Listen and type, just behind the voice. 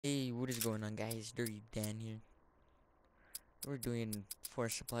Hey, what is going on, guys? Dirty Dan here. We're doing 4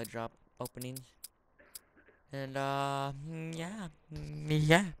 supply drop openings, and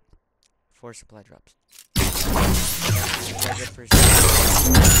yeah, 4 supply drops. That's good first.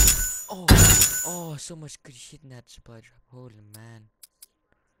 Oh, so much good shit in that supply drop. Holy man.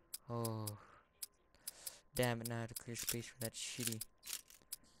 Oh, damn it! Now I have to clear space for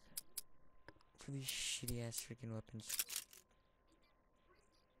these shitty ass freaking weapons.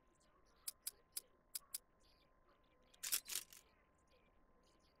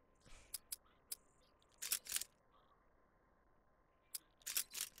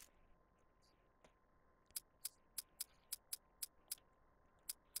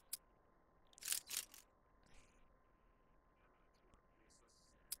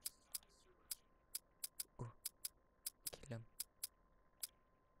 Oh, kill him.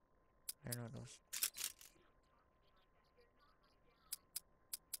 I don't know those.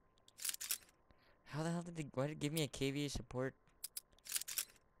 How the hell did why did it give me a KVA support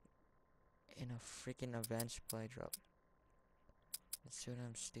in a freaking advanced supply drop? That's so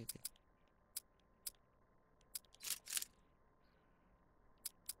damn stupid.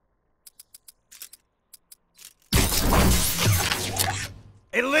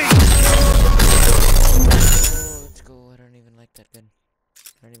 Elite! Oh, let's go. I don't even like that gun.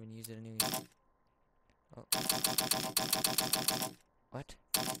 I don't even use it anyway. Oh. What?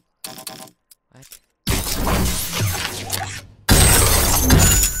 What?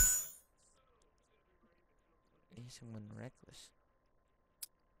 He's someone reckless.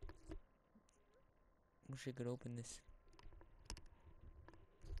 Wish I could open this.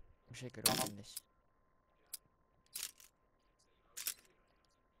 Wish I could open this.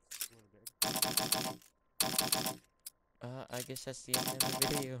 I guess that's the end of the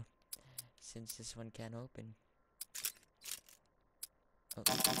video. Since this one can't open. Oh.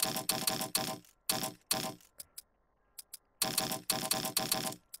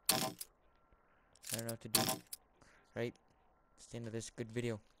 I don't know what to do. Right? It's the end of this good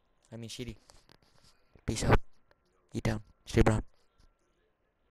video. I mean, shitty. Peace out. Eat down. Stay brown.